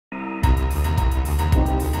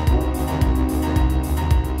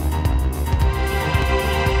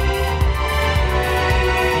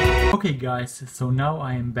Okay guys, so now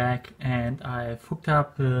I am back and I've hooked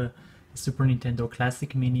up Super Nintendo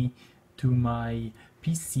Classic Mini to my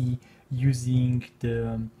PC using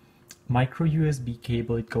the micro USB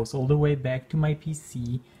cable. It goes all the way back to my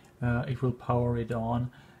PC. It will power it on,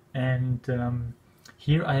 and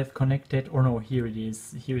here I have connected, or no, here it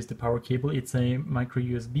is. Here is the power cable. It's a micro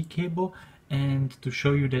USB cable, and to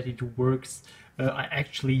show you that it works, I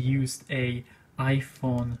actually used a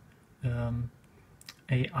iPhone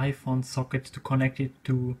socket to connect it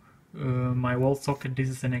to my wall socket. This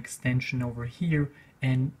is an extension over here,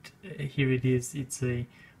 and here it is. It's a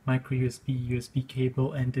micro USB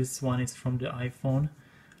cable, and this one is from the iPhone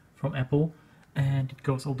from Apple, and it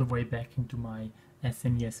goes all the way back into my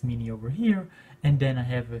SNES Mini over here. And then I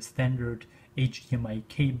have a standard HDMI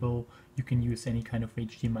cable. You can use any kind of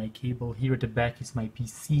HDMI cable. Here at the back is my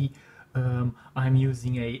PC. I'm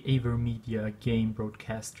using a AverMedia game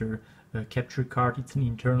broadcaster capture card. It's an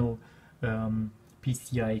internal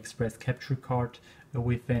PCI Express capture card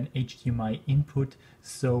with an HDMI input.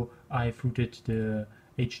 So I've routed the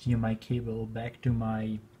HDMI cable back to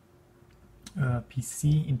my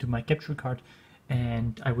PC into my capture card,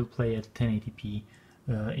 and I will play at 1080p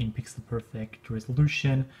in pixel perfect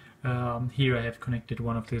resolution. Here I have connected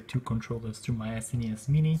one of the two controllers to my SNES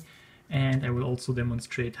Mini, and I will also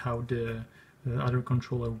demonstrate how the other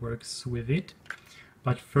controller works with it.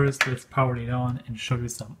 But first, let's power it on and show you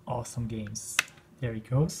some awesome games. There it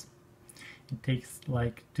goes. It takes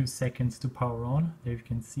like 2 seconds to power on. There you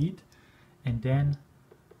can see it. And then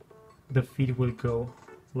the feed will go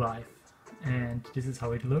live. And this is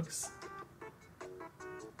how it looks.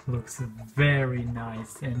 Looks very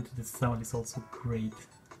nice, and the sound is also great.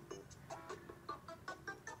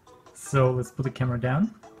 So let's put the camera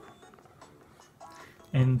down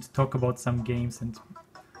and talk about some games and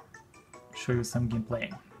show you some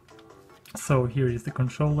gameplay. So here is the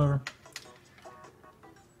controller.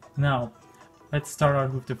 Now let's start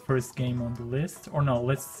out with the first game on the list, or no,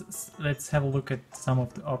 let's have a look at some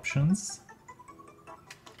of the options.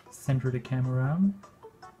 Center the camera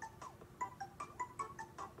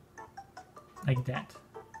like that.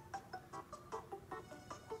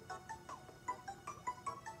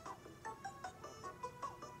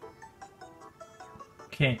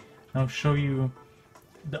 Okay, now I'll show you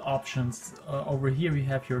the options. Over here you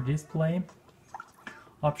have your display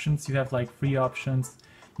options. You have like 3 options.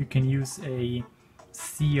 You can use a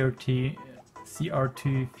CRT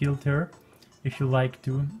filter if you like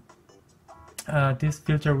to. This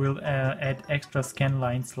filter will add extra scan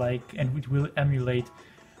lines, and it will emulate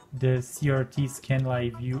the CRT scan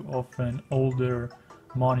line view of an older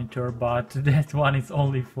monitor, but that one is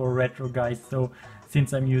only for retro guys. So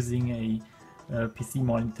since I'm using a PC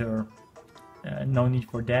monitor, no need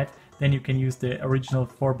for that. Then you can use the original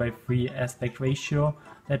 4:3 aspect ratio.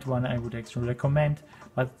 That one I would actually recommend,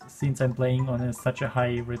 but since I'm playing on such a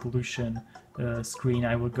high resolution screen,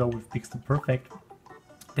 I will go with pixel perfect.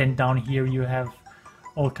 Then down here you have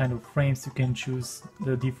all kind of frames. You can choose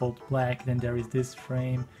the default black. Then there is this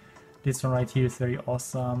frame. This one right here is very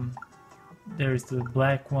awesome. There is the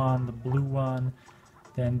black one, the blue one.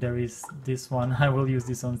 Then there is this one. I will use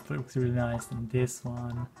this one, it looks really nice. And this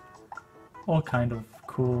one. All kind of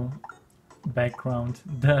cool background.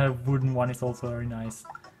 The wooden one is also very nice.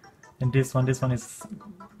 And this one is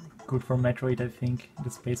good for Metroid, I think, the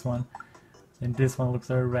space one. And this one looks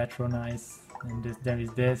very retro nice. And there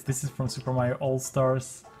is this. This is from Super Mario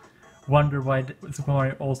All-Stars. Wonder why Super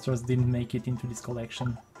Mario All-Stars didn't make it into this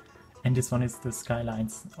collection. And this one is the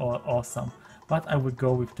Skylines. Awesome. But I would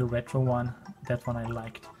go with the retro one. That one I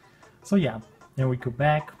liked. So yeah, then we go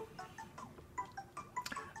back.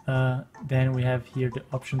 Then we have here the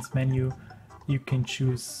options menu. You can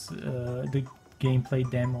choose the gameplay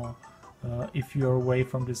demo. If you're away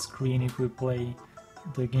from the screen, it will play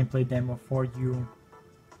the gameplay demo for you.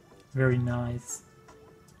 Very nice.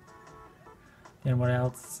 Then what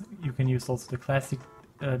else? You can use also the classic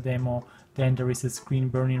demo. Then there is a screen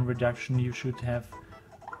burn-in reduction. You should have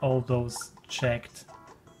all those checked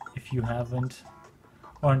if you haven't.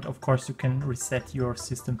 And of course you can reset your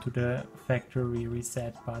system to the factory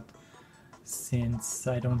reset, but since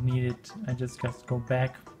I don't need it, I just go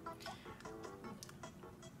back.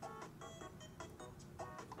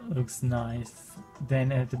 Looks nice.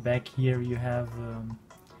 Then at the back here you have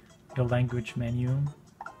the language menu.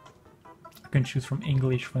 You can choose from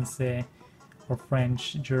English, Francais, or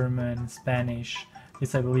French, German, Spanish.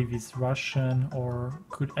 This I believe is Russian, or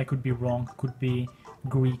I could be wrong, could be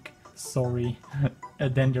Greek, sorry.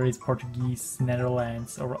 Then there is Portuguese,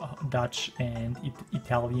 Netherlands, or Dutch and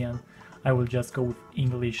Italian. I will just go with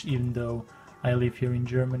English, even though I live here in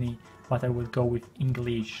Germany, but I will go with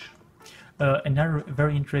English. Another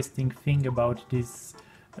very interesting thing about this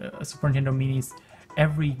Super Nintendo Mini is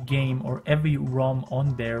every game or every ROM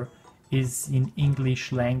on there is in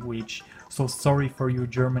English language. So sorry for you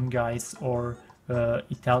German guys or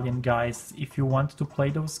Italian guys, if you want to play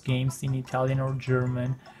those games in Italian or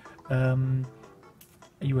German,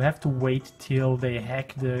 you have to wait till they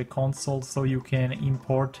hack the console so you can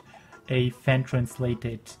import a fan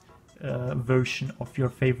translated version of your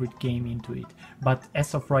favorite game into it. But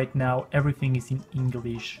as of right now, everything is in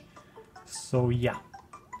English. So yeah.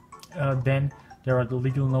 Then there are the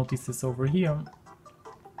little notices over here.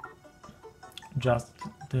 Just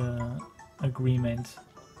the agreement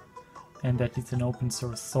and that it's an open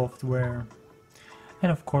source software.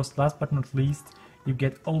 And of course, last but not least, you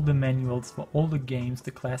get all the manuals for all the games,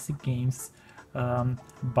 the classic games,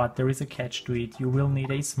 but there is a catch to it. You will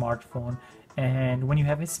need a smartphone, and when you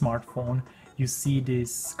have a smartphone, you see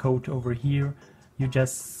this code over here. You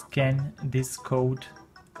just scan this code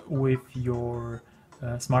with your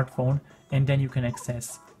smartphone, and then you can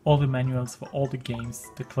access all the manuals for all the games,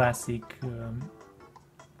 the classic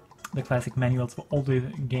manuals for all the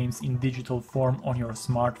games in digital form on your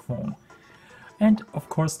smartphone. And of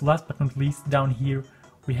course, last but not least, down here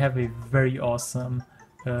we have a very awesome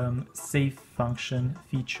save function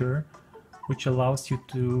feature, which allows you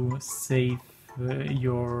to save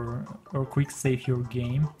or quick save your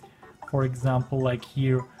game. For example, like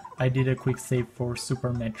here, I did a quick save for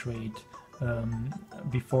Super Metroid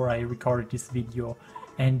before I recorded this video,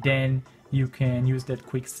 and then you can use that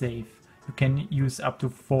quick save. You can use up to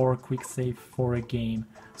 4 quick save for a game.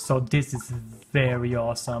 So this is very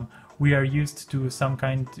awesome. We are used to some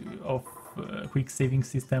kind of quick saving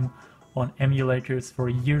system on emulators for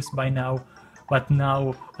years by now, but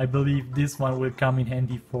now I believe this one will come in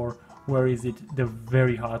handy for, where is it, the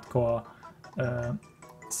very hardcore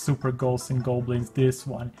Super Ghosts and Goblins. This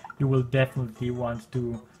one you will definitely want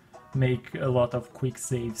to make a lot of quick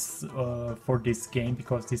saves for this game,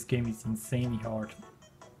 because this game is insanely hard.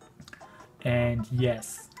 And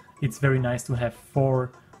yes, it's very nice to have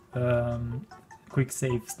 4 quick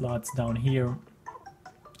save slots down here.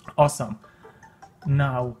 Awesome.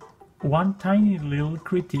 Now, one tiny little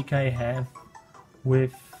critique I have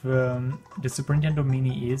with the Super Nintendo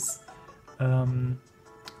Mini is,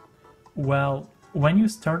 well, when you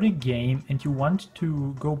start a game and you want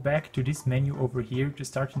to go back to this menu over here to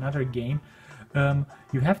start another game,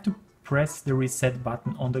 you have to press the reset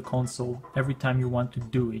button on the console every time you want to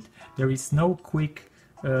do it. There is no quick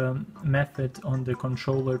method on the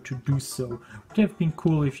controller to do so. It would have been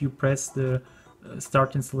cool if you press the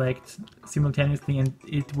start and select simultaneously and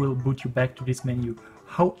it will boot you back to this menu.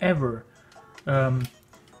 However,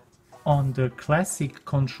 on the classic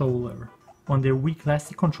controller, on the Wii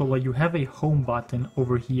Classic controller, you have a home button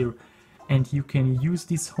over here, and you can use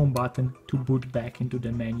this home button to boot back into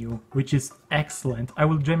the menu, which is excellent. I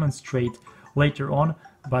will demonstrate later on,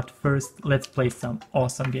 but first let's play some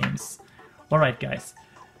awesome games. Alright guys,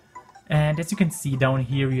 and as you can see down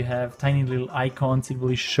here you have tiny little icons. It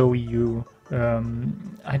will show you,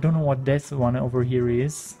 I don't know what this one over here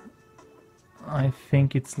is. I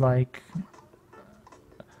think it's like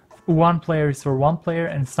 1 player is for 1 player,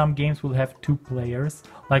 and some games will have 2 players.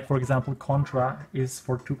 Like for example, Contra is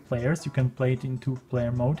for 2 players. You can play it in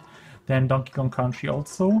 2-player mode. Then Donkey Kong Country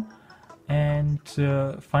also, and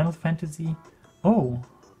Final Fantasy. Oh,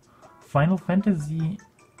 Final Fantasy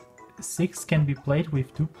 6 can be played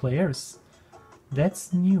with 2 players.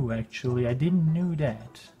 That's new actually. I didn't know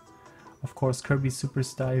that. Of course, Kirby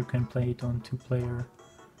Superstar, you can play it on 2-player.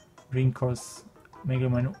 Dream Course Mega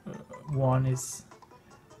Man 1 is...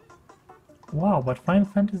 Wow, but Final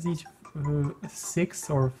Fantasy 6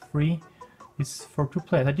 or 3 is for 2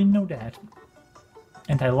 players. I didn't know that.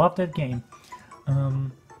 And I love that game.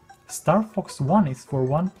 Star Fox 1 is for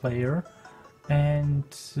 1 player, and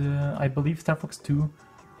I believe Star Fox 2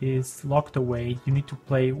 is locked away. You need to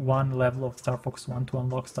play 1 level of Star Fox 1 to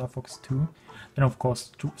unlock Star Fox 2. Then of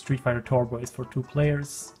course Street Fighter Turbo is for 2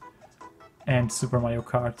 players. And Super Mario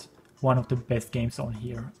Kart, one of the best games on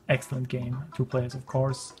here. Excellent game, 2 players of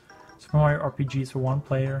course. Super Mario RPG is for 1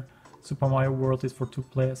 player. Super Mario World is for 2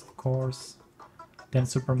 players, of course. Then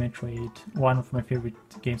Super Metroid, one of my favorite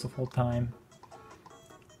games of all time.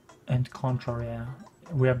 And Contra, yeah.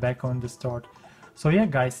 We are back on the start. So yeah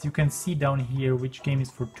guys, you can see down here which game is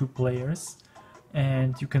for 2 players.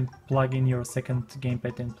 And you can plug in your second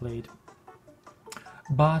gamepad and play it.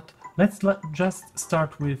 But let's just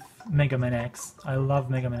start with Mega Man X. I love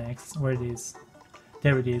Mega Man X. Where it is?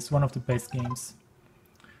 There it is, one of the best games.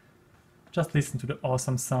 Just listen to the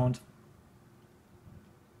awesome sound.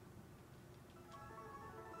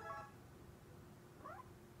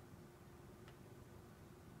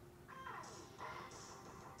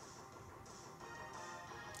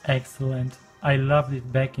 Excellent. I loved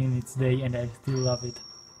it back in its day and I still love it.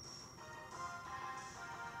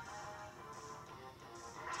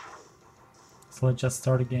 So let's just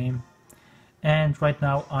start a game. And right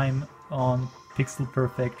now I'm on pixel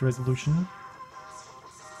perfect resolution.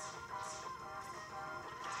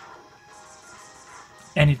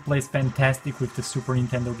 And it plays fantastic with the Super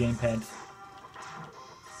Nintendo gamepad.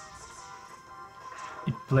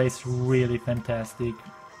 It plays really fantastic.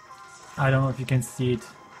 I don't know if you can see it.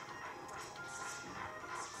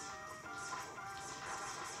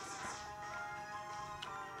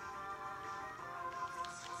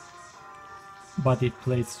 But it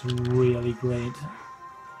plays really great.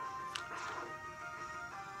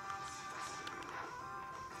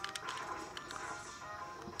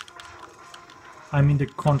 I mean, the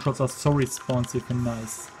controls are so responsive and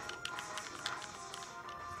nice.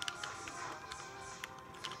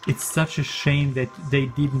 It's such a shame that they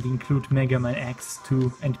didn't include Mega Man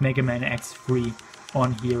X2 and Mega Man X3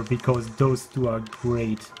 on here, because those two are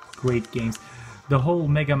great games. The whole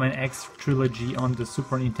Mega Man X trilogy on the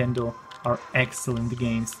Super Nintendo are excellent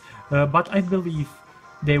games. But I believe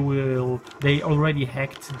they already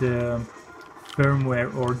hacked the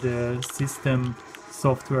firmware or the system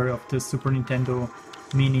software of the Super Nintendo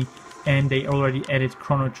Mini, and they already added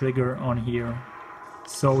Chrono Trigger on here.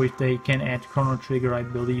 So if they can add Chrono Trigger, I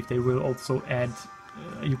believe they will also add,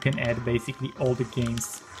 you can add basically all the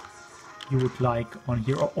games you would like on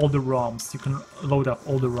here, or all the ROMs. You can load up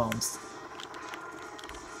all the ROMs.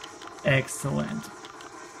 Excellent.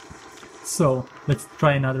 So let's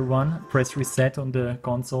try another one. Press reset on the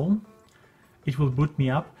console. It will boot me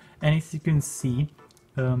up, and as you can see,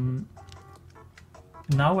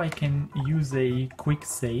 now I can use a quick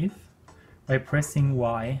save by pressing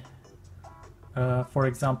Y. For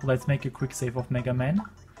example, let's make a quick save of Mega Man,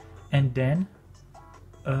 and then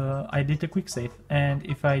I did a quick save, and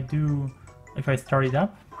if I start it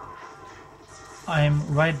up, I'm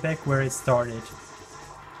right back where it started.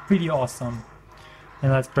 Pretty awesome.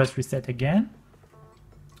 And let's press reset again,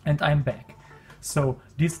 and I'm back. So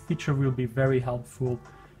this feature will be very helpful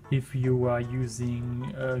if you are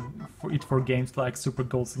using it for games like Super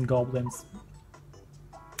Ghosts and Goblins.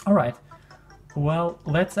 Alright, well,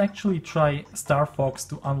 let's actually try Star Fox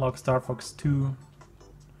to unlock Star Fox 2.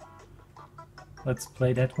 Let's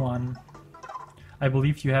play that one. I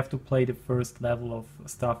believe you have to play the first level of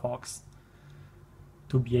Star Fox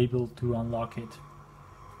to be able to unlock it.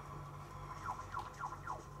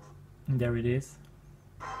 And there it is.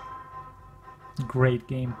 Great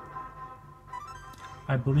game.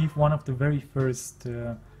 I believe one of the very first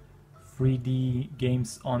 3D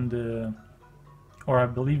games on the, or I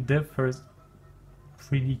believe the first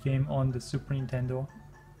 3D game on the Super Nintendo.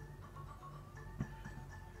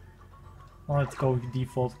 Or let's go with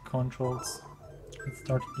default controls. Let's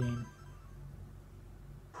start the game.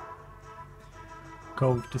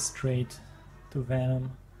 Go with the straight to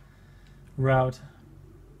Venom route.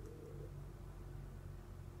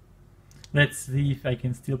 Let's see if I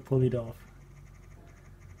can still pull it off.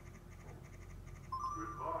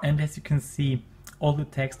 And as you can see, all the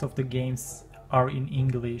text of the games are in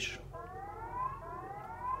English.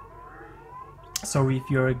 So if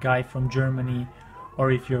you're a guy from Germany,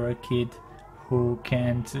 or if you're a kid who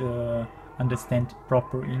can't understand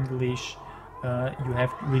proper English, you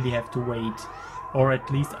really have to wait. Or at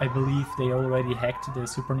least I believe they already hacked the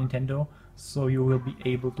Super Nintendo, so you will be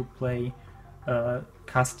able to play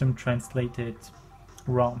custom translated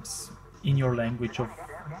ROMs in your language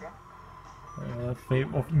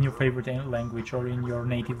in your favorite language or in your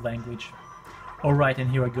native language. Alright,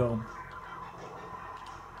 and here I go.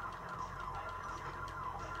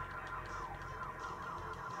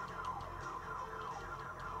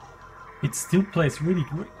 It still plays really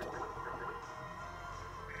great.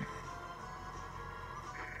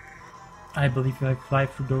 I believe if I fly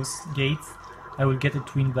through those gates, I will get a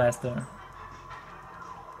Twin Blaster.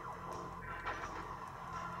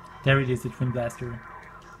 There it is, the Twin Blaster.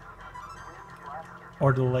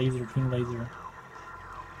 Or the laser, Twin Laser.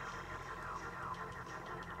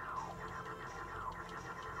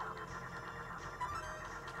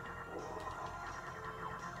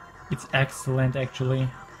 It's excellent, actually.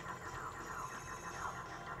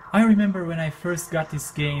 I remember when I first got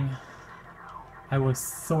this game, I was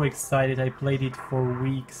so excited. I played it for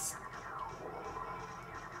weeks.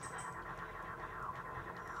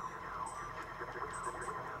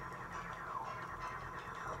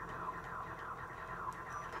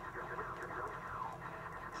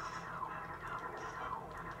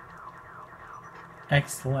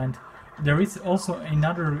 Excellent. There is also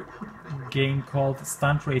another game called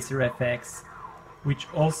Stunt Racer FX. which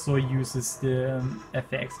also uses the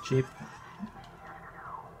FX chip.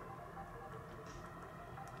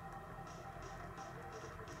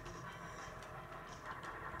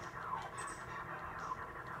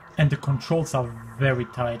 And the controls are very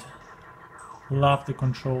tight. Love the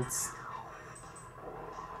controls.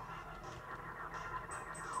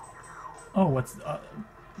 Oh, what's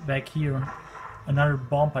back here? Another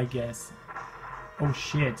bomb, I guess. Oh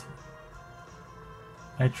shit.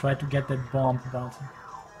 I tried to get that bomb, but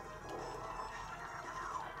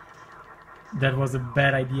that was a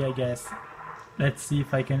bad idea, I guess. Let's see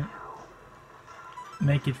if I can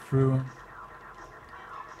make it through.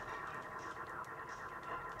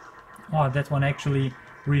 Oh, that one actually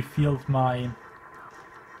refilled my...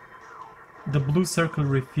 The blue circle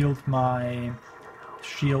refilled my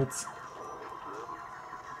shields.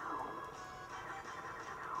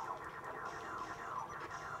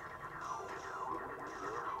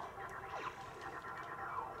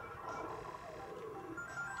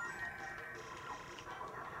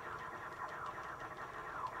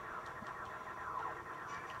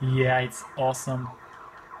 Yeah, it's awesome.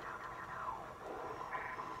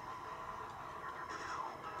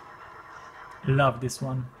 Love this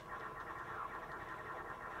one.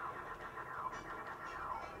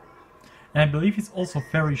 And I believe it's also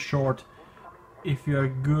very short. If you are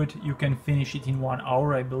good, you can finish it in 1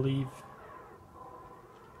 hour, I believe.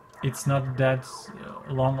 It's not that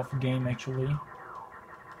long of a game, actually.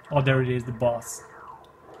 Oh, there it is, the boss.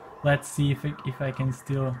 Let's see if I can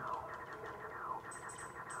still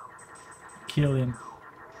kill him.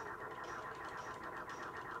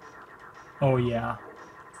 Oh yeah.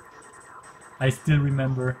 I still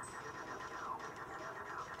remember.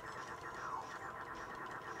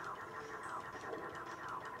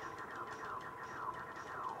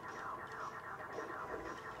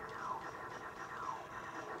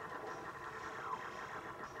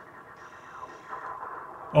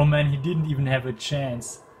 Oh man, he didn't even have a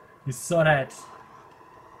chance. You saw that?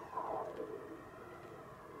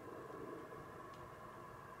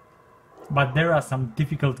 But there are some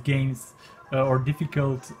difficult games or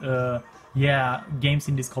difficult games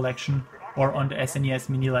in this collection, or on the SNES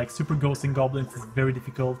Mini, like Super Ghosts and Goblins is very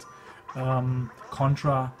difficult.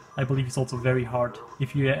 Contra, I believe, is also very hard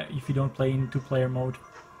if you don't play in 2-player mode.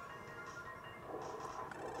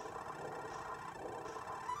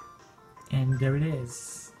 And there it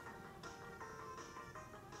is.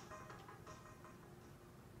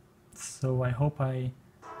 So I hope I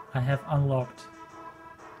have unlocked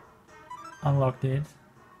it.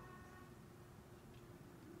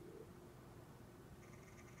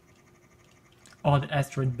 Oh, the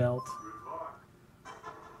asteroid belt.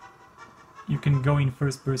 You can go in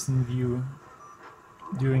first-person view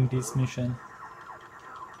during this mission.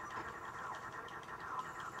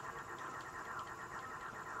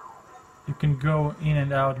 You can go in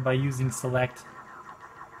and out by using select.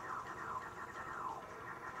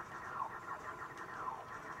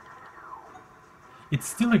 It's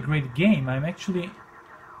still a great game. I'm actually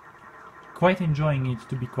quite enjoying it,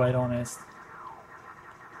 to be quite honest.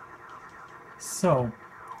 So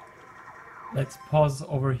let's pause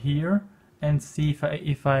over here and see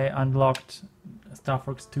if I unlocked Star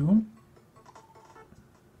Fox 2.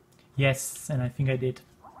 Yes, and I think I did.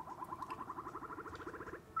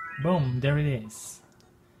 Boom, there it is.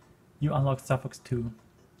 You unlocked Star Fox 2.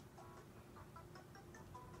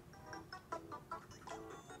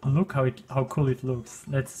 Look how cool it looks.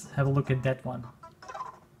 Let's have a look at that one.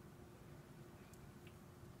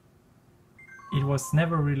 It was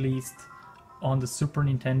never released on the Super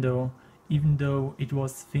Nintendo, even though it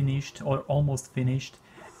was finished or almost finished,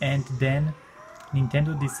 and then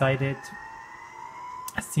Nintendo decided,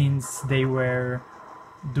 since they were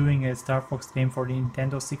doing a Star Fox game for the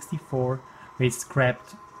Nintendo 64, they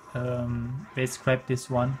scrapped this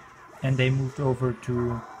one and they moved over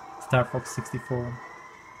to Star Fox 64.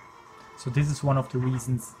 So this is one of the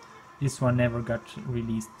reasons this one never got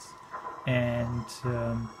released. And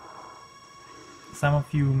some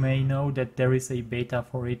of you may know that there is a beta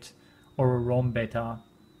for it, or a ROM beta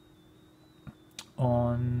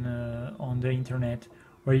on the internet,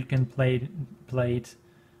 where you can play it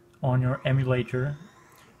on your emulator.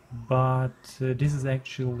 But this is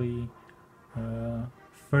actually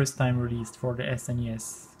first time released for the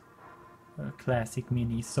SNES Classic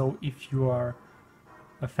Mini. So if you are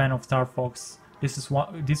a fan of Star Fox,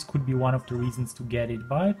 this could be one of the reasons to get it.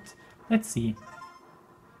 But let's see.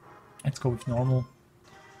 Let's go with normal.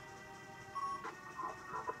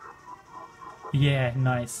 Yeah,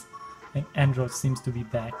 nice. And Andros seems to be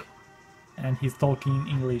back, and he's talking in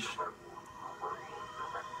English.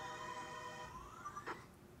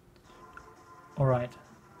 Alright.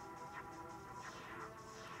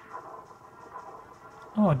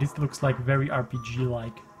 Oh, this looks like very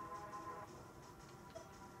RPG-like.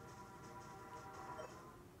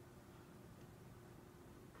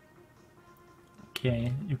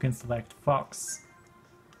 Okay, you can select Fox,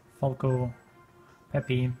 Falco,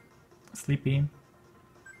 Peppy, Sleepy.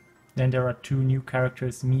 Then there are two new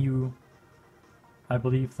characters, Mew. I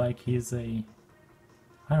believe like he's a...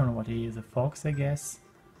 I don't know what he is, a fox I guess.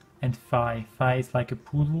 And Fi. Fi is like a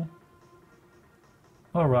poodle.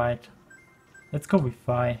 Alright, let's go with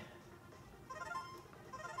Fi.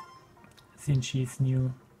 Since she's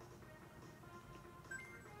new.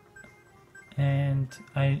 And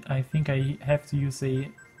I think I have to use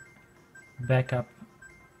a backup.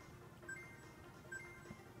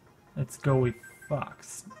 Let's go with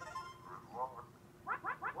Fox.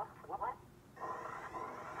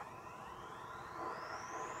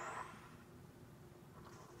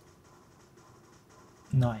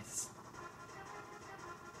 Nice.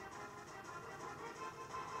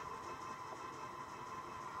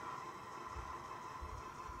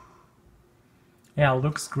 Yeah,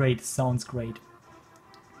 looks great, sounds great.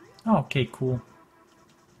 Okay, cool.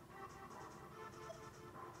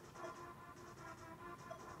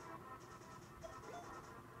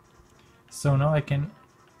 So now I can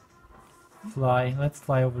fly. Let's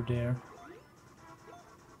fly over there.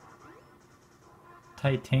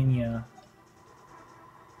 Titania.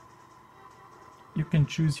 You can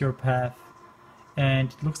choose your path.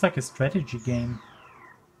 And it looks like a strategy game.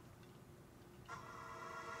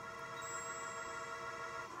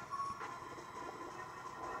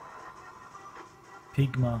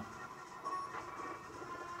 Pigma.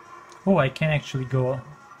 Oh, I can actually go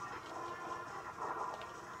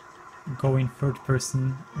in third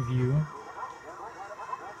person view.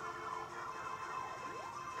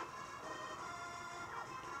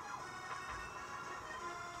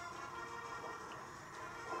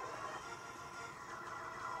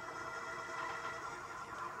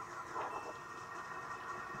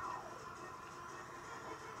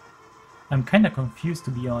 I'm kinda confused,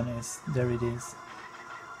 to be honest. There it is.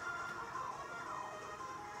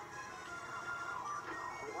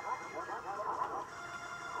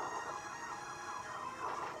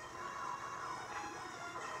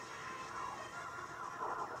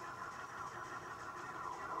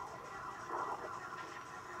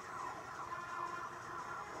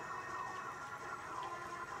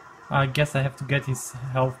 I guess I have to get his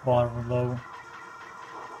health bar low.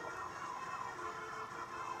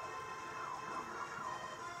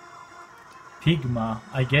 Pigma.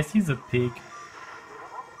 I guess he's a pig.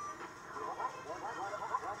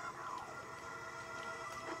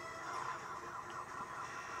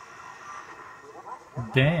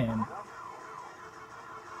 Damn.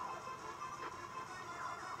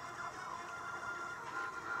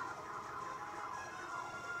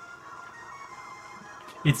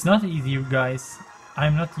 It's not easy, you guys.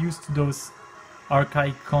 I'm not used to those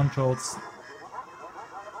archaic controls.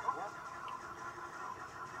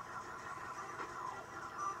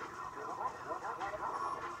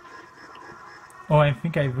 Oh, I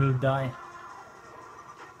think I will die.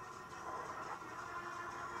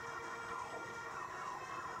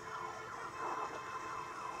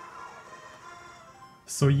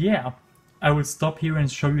 So yeah, I will stop here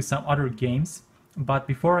and show you some other games. But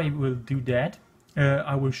before I will do that,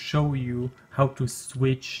 I will show you how to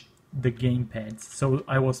switch the gamepads. So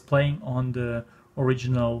I was playing on the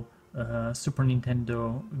original Super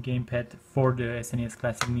Nintendo gamepad for the SNES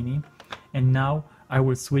Classic Mini, and now I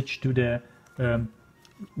will switch to the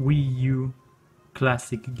Wii U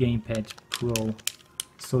Classic Gamepad Pro.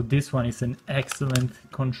 So this one is an excellent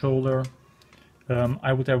controller.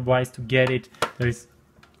 I would advise to get it. There is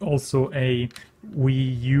also a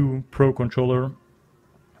Wii U Pro controller.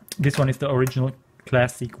 This one is the original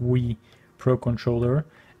classic Wii Pro controller,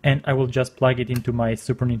 and I will just plug it into my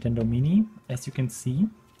Super Nintendo Mini, as you can see.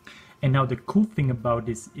 And now the cool thing about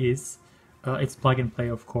this is it's plug and play,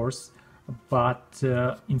 of course, but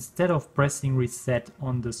instead of pressing reset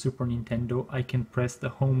on the Super Nintendo, I can press the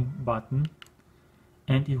home button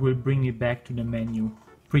and it will bring me back to the menu.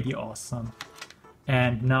 Pretty awesome.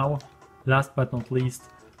 And now, last but not least,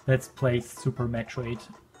 let's play Super Metroid,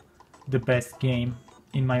 the best game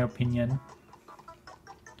in my opinion.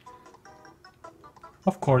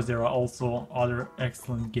 Of course there are also other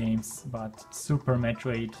excellent games, but Super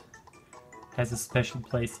Metroid has a special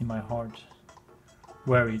place in my heart.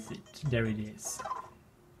 Where is it? There it is.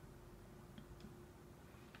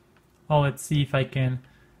 Oh, let's see if I can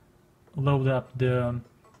load up the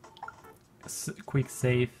quick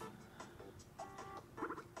save.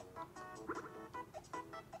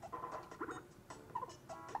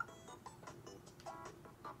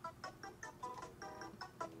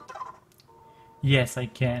 Yes, I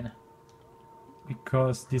can.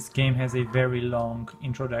 Because this game has a very long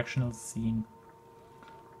introductional scene.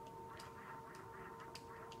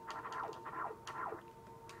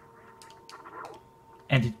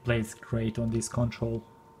 And it plays great on this control.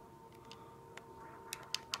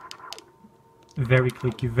 Very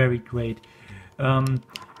clicky, very great.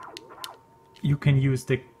 You can use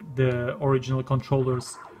the original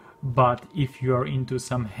controllers, but if you are into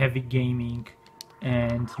some heavy gaming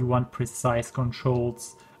and you want precise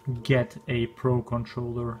controls, get a Pro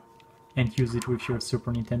controller and use it with your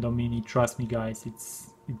Super Nintendo Mini. Trust me guys,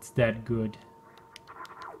 it's that good.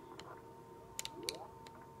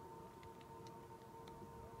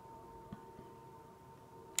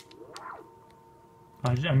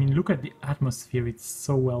 I mean, look at the atmosphere, it's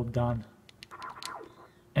so well done.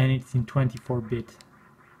 And it's in 24-bit.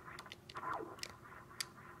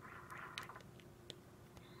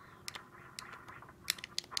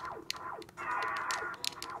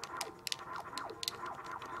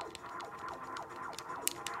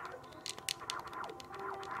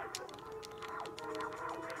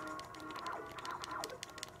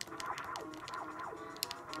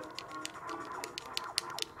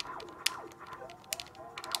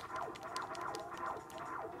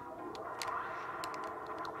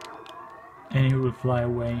 And it will fly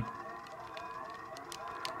away.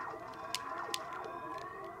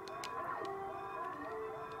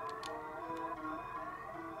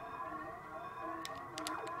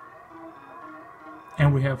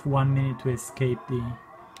 And we have 1 minute to escape the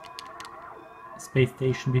space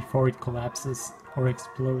station before it collapses or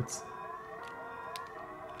explodes.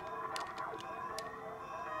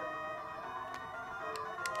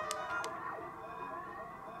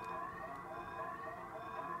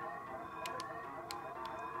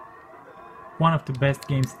 One of the best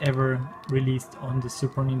games ever released on the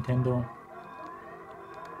Super Nintendo.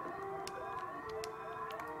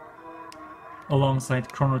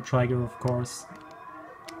 Alongside Chrono Trigger, of course,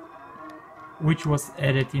 which was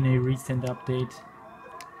added in a recent update,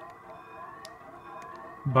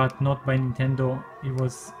 but not by Nintendo, it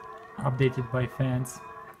was updated by fans.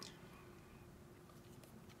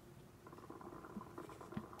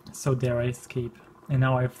 So there I escape, and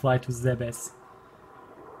now I fly to Zebes.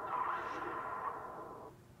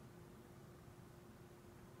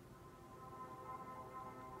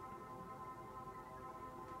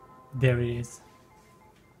 There it is.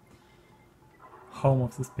 Home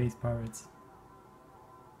of the Space Pirates.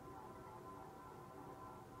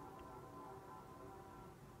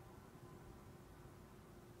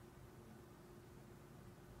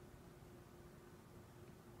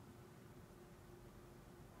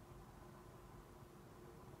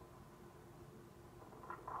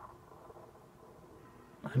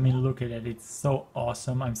 I mean, look at it, it's so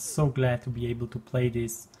awesome. I'm so glad to be able to play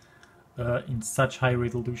this in such high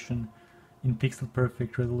resolution, in pixel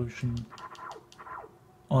perfect resolution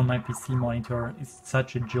on my PC monitor. It's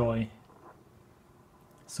such a joy.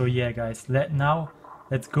 So yeah guys, now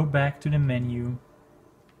let's go back to the menu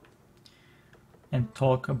and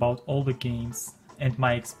talk about all the games and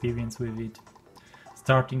my experience with it.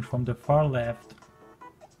 Starting from the far left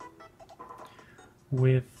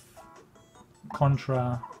with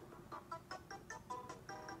Contra.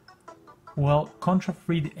 Well, Contra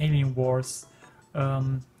 3 The Alien Wars,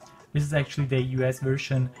 this is actually the US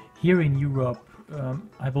version. Here in Europe,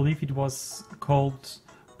 I believe it was called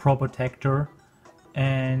Pro Protector,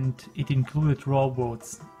 and it included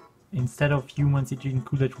robots. Instead of humans, it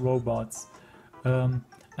included robots.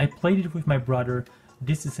 I played it with my brother.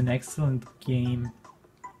 This is an excellent game.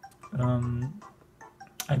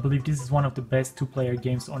 I believe this is one of the best two-player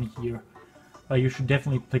games on here. You should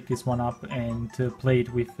definitely pick this one up and play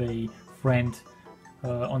it with a friend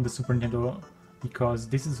on the Super Nintendo, because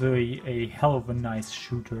this is a hell of a nice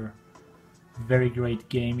shooter. Very great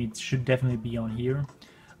game. It should definitely be on here.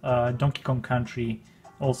 Donkey Kong Country,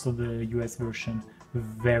 also the US version,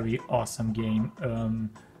 very awesome game.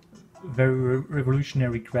 Very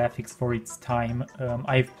revolutionary graphics for its time.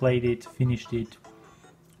 I've played it, finished it.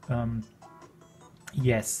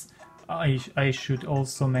 Yes, I should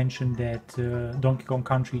also mention that Donkey Kong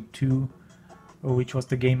Country 2, which was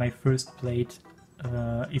the game I first played,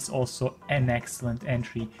 is also an excellent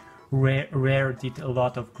entry. Rare did a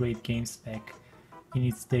lot of great games back in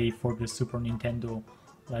its day for the Super Nintendo,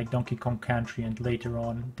 like Donkey Kong Country, and later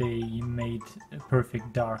on they made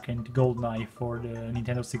Perfect Dark and GoldenEye for the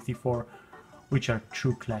Nintendo 64, which are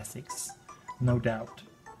true classics, no doubt.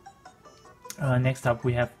 Next up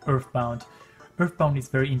we have Earthbound. Earthbound is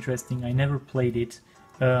very interesting. I never played it.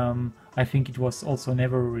 I think it was also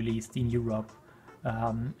never released in Europe.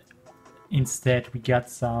 Instead, we got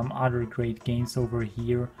some other great games over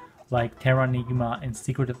here, like Terranigma and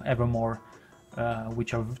Secret of Evermore,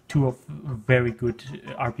 which are two of very good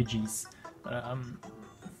RPGs.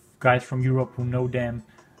 Guys from Europe who know them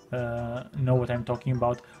know what I'm talking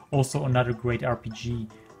about. Also another great RPG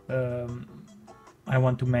I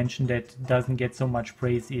want to mention that doesn't get so much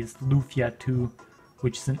praise is Lufia 2,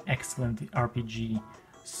 which is an excellent RPG.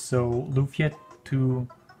 So Lufia 2,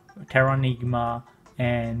 Terranigma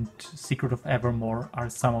and Secret of Evermore are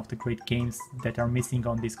some of the great games that are missing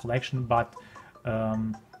on this collection, but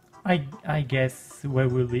I guess we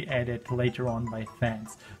will be added later on by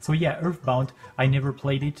fans. So yeah, Earthbound, I never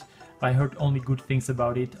played it. I heard only good things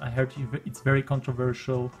about it. I heard it's very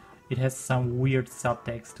controversial. It has some weird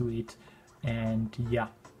subtext to it. And yeah,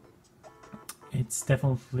 it's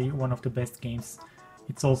definitely one of the best games.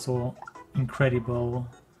 It's also incredible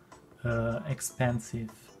expensive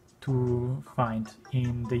to find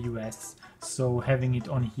in the US. So having it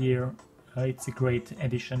on here, it's a great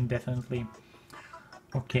addition, definitely.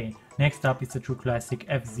 Okay, next up is a true classic,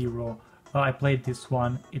 F-Zero. I played this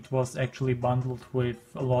one. It was actually bundled with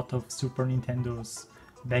a lot of Super Nintendos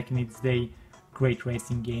back in its day. Great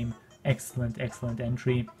racing game, excellent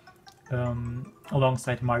entry,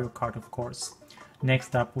 alongside Mario Kart, of course.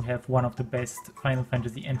 Next up we have one of the best Final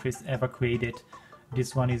Fantasy entries ever created.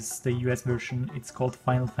 This one is the US version. It's called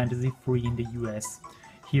Final Fantasy III in the US.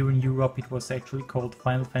 Here in Europe it was actually called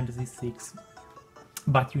Final Fantasy VI,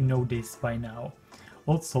 but you know this by now.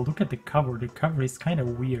 Also, look at the cover. The cover is kind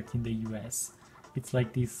of weird in the US. It's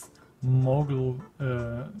like this mogul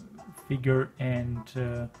figure,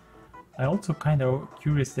 and I also kind of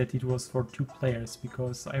curious that it was for 2 players,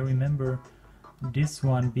 because I remember this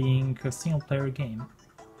one being a single player game.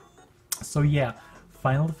 So yeah,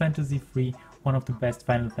 Final Fantasy III, one of the best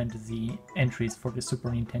Final Fantasy entries for the Super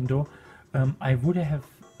Nintendo. I would have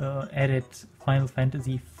added Final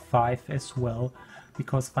Fantasy V as well,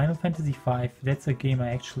 because Final Fantasy V, that's a game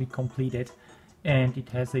I actually completed, and it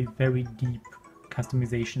has a very deep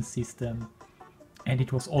customization system, and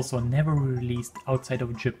it was also never released outside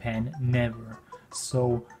of Japan, never.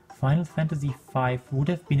 So Final Fantasy V would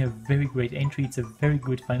have been a very great entry. It's a very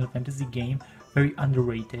good Final Fantasy game, very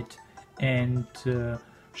underrated, and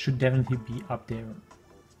should definitely be up there.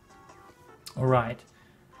 Alright.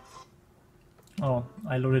 Oh,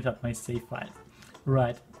 I loaded up my save file.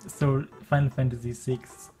 Right, so Final Fantasy VI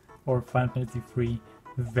or Final Fantasy III,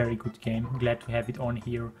 very good game. Glad to have it on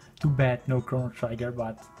here. Too bad no Chrono Trigger,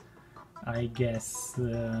 but I guess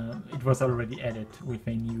it was already added with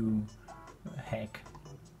a new hack.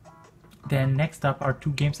 Then next up are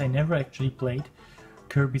 2 games I never actually played.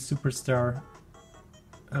 Kirby Superstar.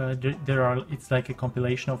 It's like a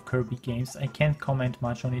compilation of Kirby games. I can't comment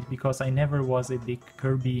much on it because I never was a big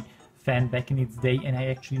Kirby fan back in its day, and I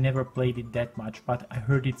actually never played it that much, but I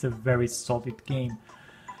heard it's a very solid game.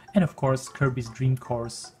 And of course Kirby's Dream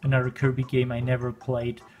Course, another Kirby game I never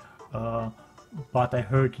played, but I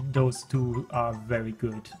heard those 2 are very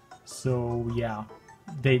good. So yeah,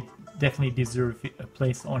 they definitely deserve a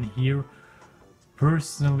place on here.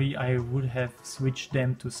 Personally, I would have switched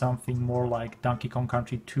them to something more like Donkey Kong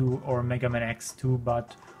Country 2 or Mega Man X2,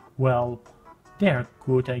 but well, they're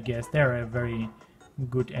good, I guess. They're a very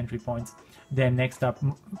good entry points. Then next up,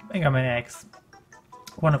 Mega Man X,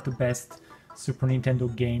 one of the best Super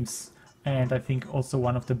Nintendo games, and I think also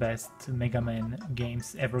one of the best Mega Man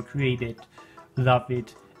games ever created. Love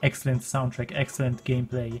it. Excellent soundtrack, excellent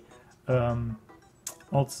gameplay,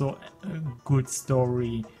 also a good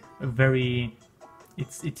story.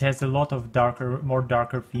 It has a lot of more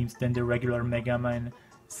darker themes than the regular Mega Man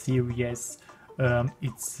series.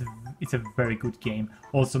 It's a very good game.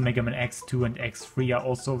 Also Mega Man X2 and X3 are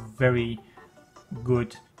also very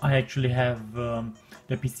good. I actually have the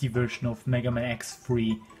PC version of Mega Man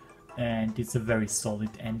X3, and it's a very solid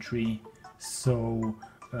entry. So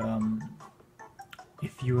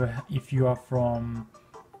if you are from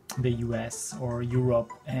the US or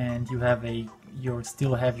Europe and you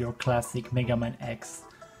still have your classic Mega Man X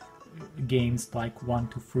games like 1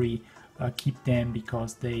 to 3, keep them,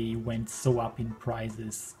 because they went so up in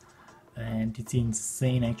prices, and it's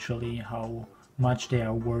insane actually how much they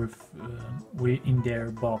are worth in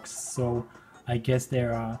their box. So I guess they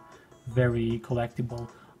are very collectible,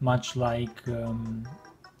 much like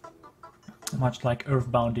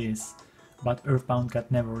Earthbound is, but Earthbound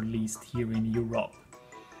got never released here in Europe.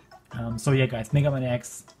 So yeah guys, Mega Man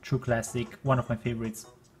X, true classic, one of my favorites.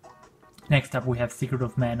 Next up we have Secret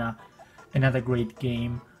of Mana, another great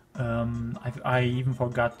game. I even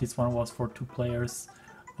forgot this one was for 2 players.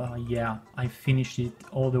 Yeah, I finished it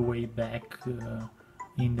all the way back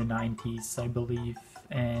in the 90s, I believe,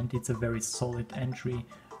 and it's a very solid entry,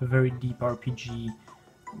 a very deep RPG,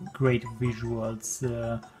 great visuals,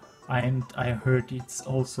 and I heard it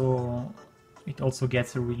also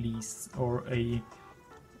gets a release or a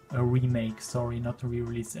remake, sorry, not a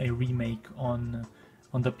re-release, a remake on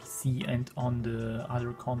the PC and on the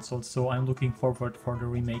other consoles. So I'm looking forward for the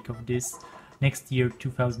remake of this next year,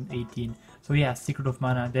 2018. So yeah, Secret of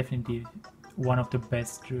Mana, definitely one of the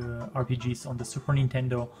best RPGs on the Super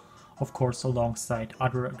Nintendo, of course, alongside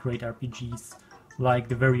other great RPGs like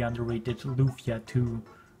the very underrated Lufia 2,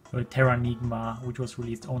 Terranigma, which was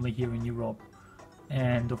released only here in Europe,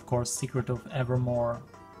 and of course Secret of Evermore,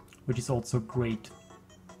 which is also great,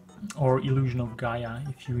 or Illusion of Gaia,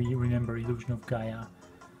 if you remember Illusion of Gaia,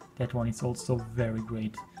 that one is also very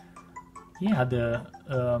great. Yeah, the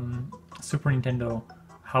Super Nintendo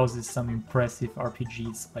houses some impressive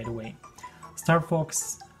RPGs, by the way. Star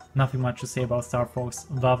Fox, nothing much to say about Star Fox,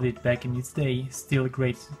 loved it back in its day, still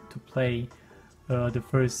great to play. The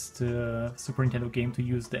first Super Nintendo game to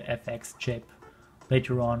use the FX chip.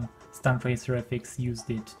 Later on, Stuntracer FX used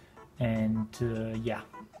it, and yeah,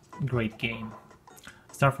 great game.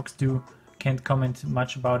 Star Fox 2, can't comment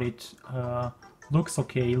much about it. Looks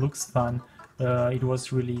okay, looks fun. It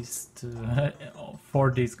was released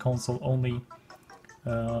for this console only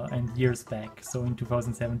and years back, so in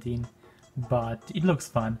 2017, but it looks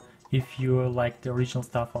fun. If you like the original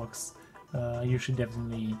Star Fox, you should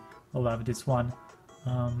definitely love this one.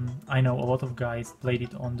 I know a lot of guys played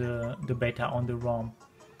it on the beta on the ROM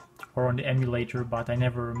or on the emulator, but I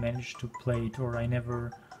never managed to play it, or I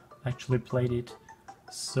never actually played it.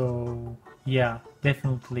 So yeah,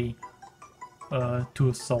 definitely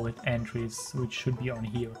two solid entries which should be on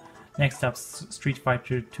here. Next up, Street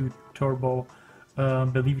Fighter 2 Turbo.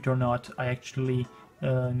 Believe it or not, I actually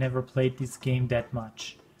never played this game that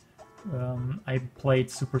much. I played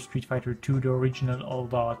Super Street Fighter 2, the original, a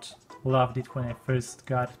lot. Loved it when I first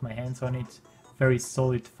got my hands on it. Very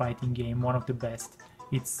solid fighting game, one of the best.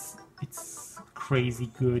 It's crazy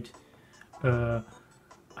good.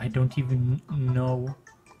 I don't even know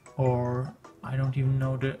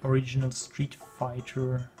the original Street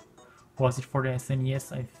Fighter. Was it for the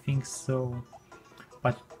SNES? I think so.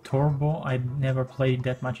 But Turbo, I never played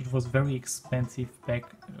that much. It was very expensive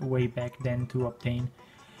way back then to obtain.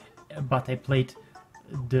 But I played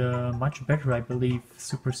the much better, I believe,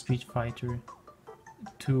 Super Street Fighter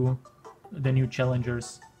 2, the new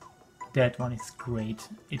challengers. That one is great.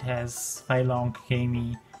 It has Fei Long,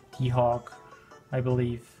 Kami, T-Hawk, I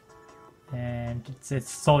believe, and it's a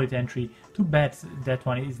solid entry. Too bad that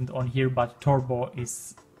one isn't on here, but Turbo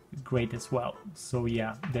is great as well. So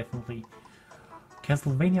yeah, definitely.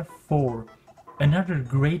 Castlevania 4, another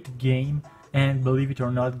great game, and believe it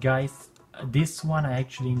or not, guys, this one I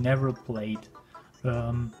actually never played.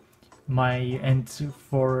 And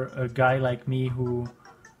for a guy like me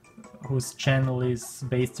whose channel is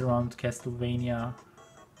based around Castlevania,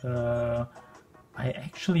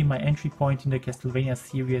 my entry point in the Castlevania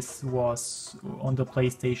series was on the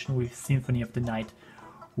PlayStation with Symphony of the Night,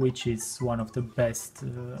 which is one of the best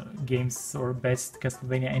games or best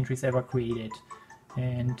Castlevania entries ever created.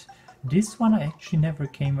 And this one I actually never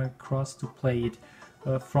came across to play it.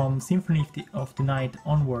 From Symphony of the Night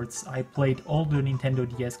onwards, I played all the Nintendo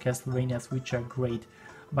DS Castlevanias, which are great,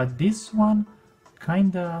 but this one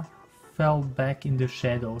kinda fell back in the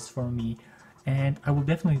shadows for me, and I will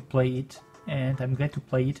definitely play it, and I'm glad to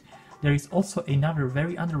play it. There is also another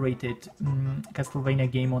very underrated Castlevania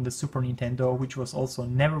game on the Super Nintendo, which was also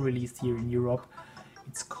never released here in Europe.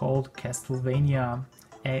 It's called Castlevania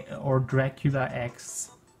or Dracula X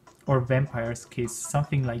or Vampire's Kiss,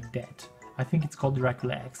 something like that. I think it's called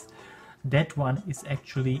Dracula X. That one is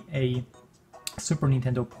actually a Super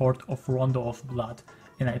Nintendo port of Rondo of Blood,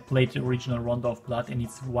 and I played the original Rondo of Blood, and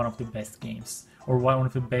it's one of the best games, or one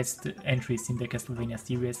of the best entries in the Castlevania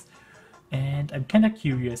series. And I'm kinda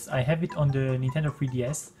curious, I have it on the Nintendo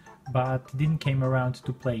 3DS, but didn't came around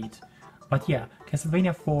to play it. But yeah,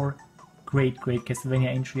 Castlevania 4, great Castlevania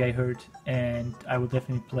entry I heard, and I will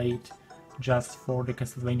definitely play it just for the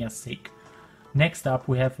Castlevania's sake. Next up,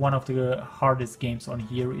 we have one of the hardest games on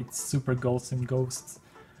here. It's Super Ghosts and Ghosts.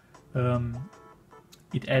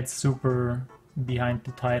 It adds super behind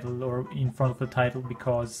the title or in front of the title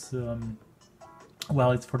because,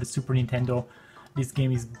 well, it's for the Super Nintendo. This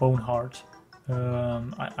game is bone hard.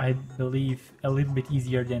 I believe a little bit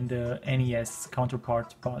easier than the NES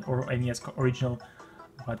counterpart, or NES original,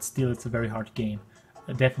 but still it's a very hard game.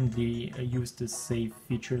 Definitely use the save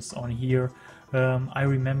features on here. I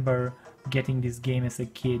remember getting this game as a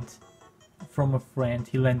kid from a friend.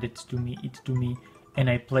 He lended it to me, and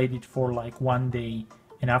I played it for like one day,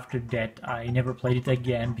 and after that I never played it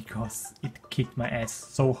again because it kicked my ass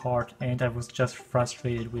so hard and I was just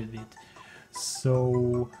frustrated with it.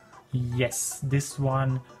 So yes, this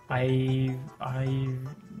one I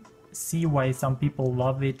see why some people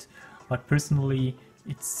love it, but personally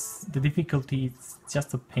the difficulty is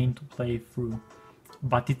just a pain to play through.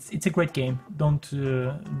 But it's a great game. Don't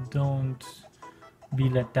be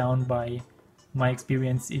let down by my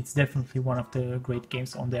experience. It's definitely one of the great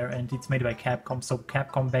games on there, and it's made by Capcom. So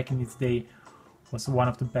Capcom back in its day was one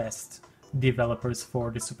of the best developers for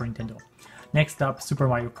the Super Nintendo. Next up, Super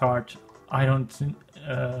Mario Kart. I don't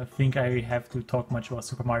think I have to talk much about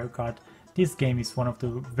Super Mario Kart. This game is one of the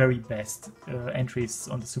very best entries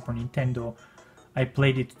on the Super Nintendo. I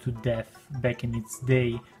played it to death back in its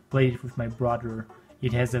day, played it with my brother.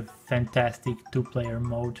 It has a fantastic two-player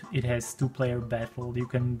mode. It has two-player battle. You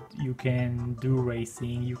can do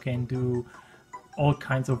racing. You can do all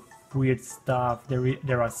kinds of weird stuff.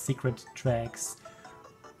 There are secret tracks.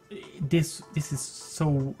 This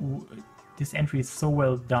entry is so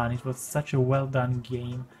well done. It was such a well done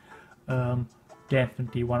game.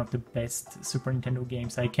 Definitely one of the best Super Nintendo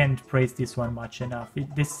games. I can't praise this one much enough.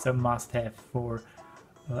 This is a must-have for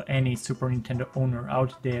any Super Nintendo owner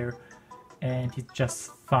out there. And it's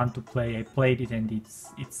just fun to play. I played it and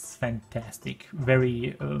it's fantastic.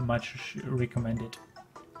 Very much recommended.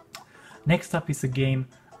 Next up is a game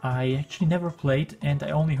I actually never played and I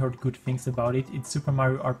only heard good things about it. It's Super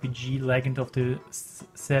Mario RPG Legend of the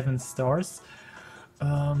Seven Stars.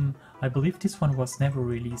 I believe this one was never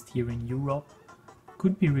released here in Europe.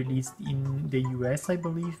 Could be released in the US, I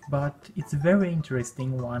believe, but it's a very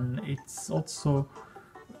interesting one. It's also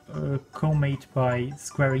co-made by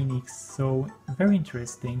Square Enix, so very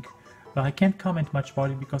interesting. But I can't comment much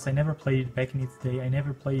about it because I never played it back in its day. I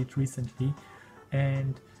never played it recently,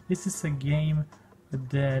 and this is a game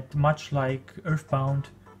that, much like Earthbound,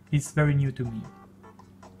 is very new to me.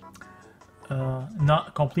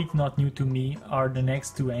 Not new to me are the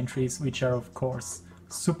next two entries, which are of course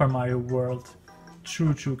Super Mario World,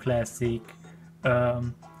 true classic.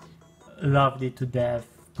 Loved it to death.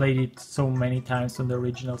 Played it so many times on the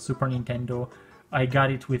original Super Nintendo. I got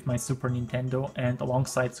it with my Super Nintendo and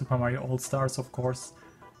alongside Super Mario All-Stars, of course.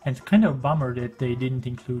 And kind of bummer that they didn't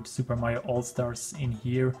include Super Mario All-Stars in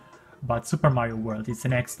here. But Super Mario World is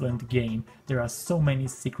an excellent game. There are so many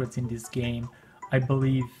secrets in this game. I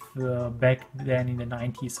believe back then in the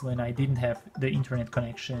 90s, when I didn't have the internet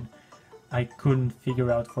connection, I couldn't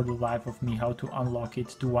figure out for the life of me how to unlock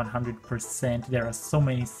it to 100%. There are so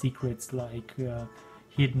many secrets, like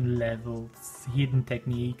hidden levels, hidden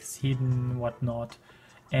techniques, hidden whatnot,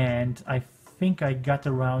 and I think I got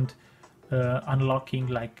around unlocking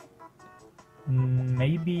like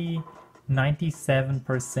maybe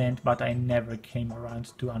 97%, but I never came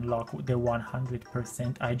around to unlock the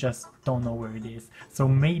 100%. I just don't know where it is. So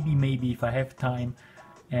maybe if I have time,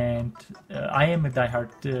 and I am a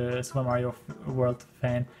diehard Super Mario World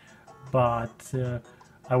fan, but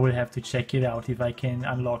I will have to check it out if I can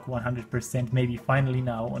unlock 100%, maybe finally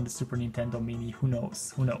now on the Super Nintendo Mini. Who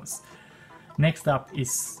knows? Next up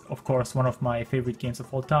is, of course, one of my favorite games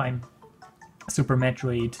of all time, Super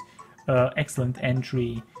Metroid. Excellent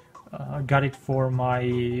entry. Got it for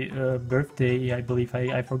my birthday, I believe.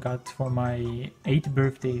 I forgot, for my 8th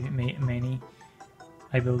birthday, many,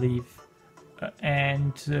 I believe.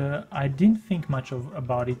 And I didn't think much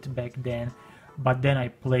about it back then. But then I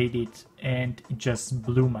played it and it just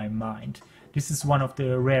blew my mind. This is one of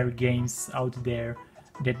the rare games out there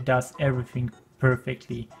that does everything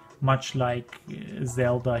perfectly, much like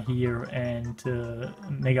Zelda here and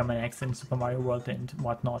Mega Man X and Super Mario World and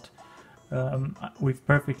whatnot. With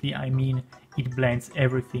perfectly, I mean it blends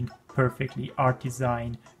everything perfectly. Art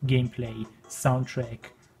design, gameplay,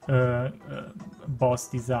 soundtrack, boss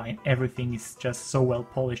design, everything is just so well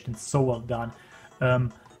polished and so well done.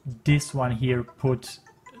 This one here put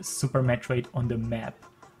Super Metroid on the map,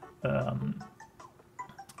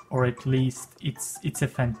 or at least it's a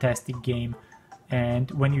fantastic game. And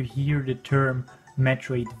when you hear the term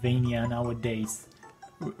Metroidvania nowadays,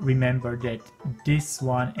 remember that this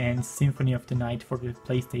one and Symphony of the Night for the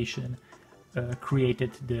PlayStation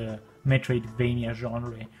created the Metroidvania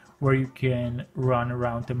genre, where you can run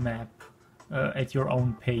around the map at your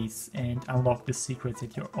own pace and unlock the secrets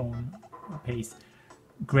at your own pace.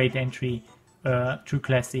 Great entry, true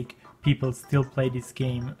classic. People still play this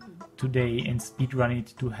game today and speedrun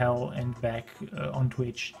it to hell and back on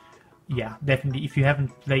Twitch. Yeah, definitely, if you haven't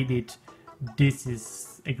played it, this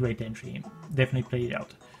is a great entry. Definitely play it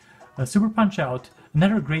out. Super Punch-Out,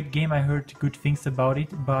 another great game. I heard good things about it,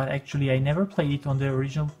 but actually I never played it on the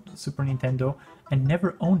original Super Nintendo and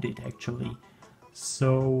never owned it actually.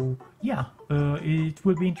 So yeah, it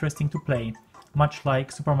will be interesting to play, much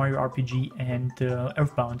like Super Mario RPG and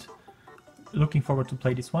Earthbound. Looking forward to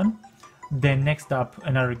play this one. Then next up,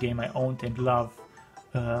 another game I owned and love,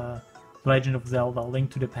 Legend of Zelda: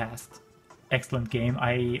 Link to the Past. Excellent game.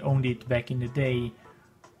 I owned it back in the day,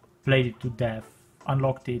 played it to death,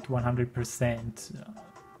 unlocked it 100%,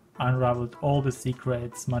 unraveled all the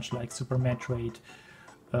secrets, much like Super Metroid.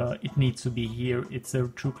 It needs to be here. It's a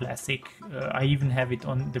true classic. I even have it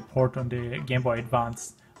on the port on the Game Boy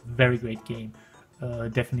Advance. Very great game.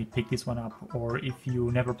 Definitely pick this one up, or if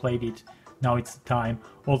you never played it, now it's the time.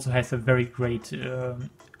 Also has a very great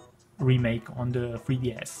remake on the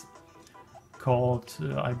 3DS called,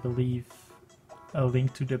 I believe, A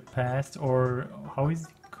Link to the Past, or how is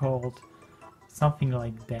it called? Something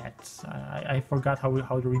like that. I forgot how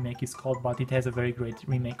the remake is called, but it has a very great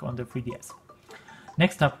remake on the 3DS.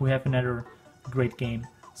 Next up we have another great game,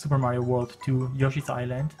 Super Mario World 2 Yoshi's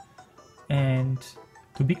Island. And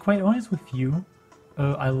to be quite honest with you,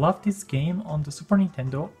 I love this game on the Super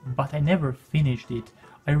Nintendo, but I never finished it.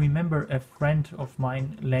 I remember a friend of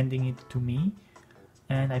mine lending it to me,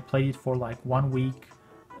 and I played it for like 1 week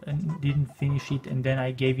and didn't finish it, and then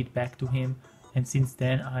I gave it back to him, and since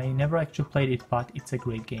then I never actually played it, but it's a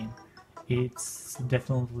great game. It's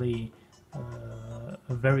definitely a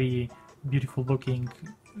very beautiful looking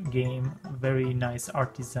game, very nice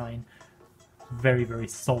art design, very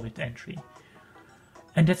solid entry.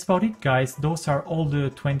 And that's about it, guys. Those are all the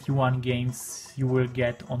 21 games you will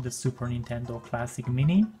get on the Super Nintendo Classic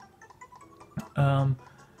Mini.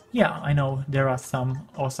 Yeah, I know there are some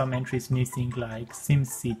awesome entries missing, like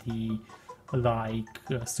SimCity, like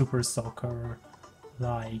Super Soccer,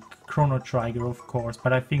 like Chrono Trigger, of course,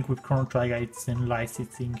 but I think with Chrono Trigger it's a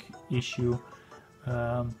licensing issue.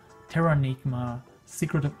 Terranigma,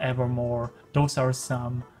 Secret of Evermore, those are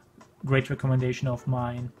some great recommendation of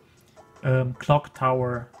mine. Clock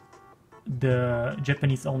Tower, the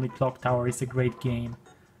Japanese only Clock Tower, is a great game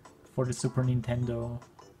for the Super Nintendo.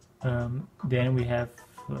 Then we have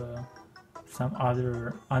some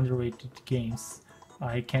other underrated games.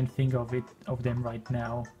 I can't think of them right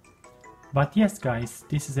now. But yes, guys,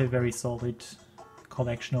 this is a very solid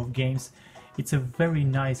collection of games. It's a very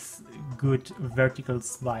nice, good vertical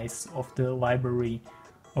slice of the library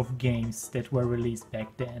of games that were released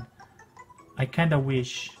back then. I kinda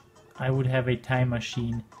wish I would have a time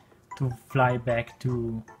machine to fly back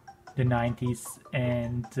to the 90s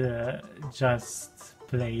and just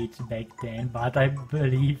play it back then, but I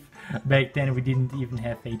believe back then we didn't even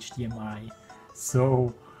have HDMI,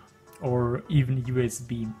 so, or even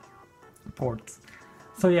USB ports.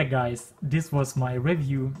 So yeah, guys, this was my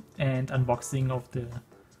review and unboxing of the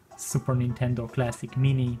Super Nintendo Classic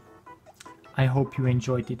Mini. I hope you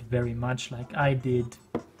enjoyed it very much like I did.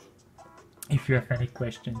 If you have any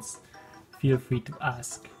questions, feel free to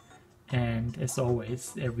ask. And as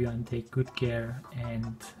always, everyone take good care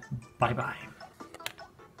and bye bye.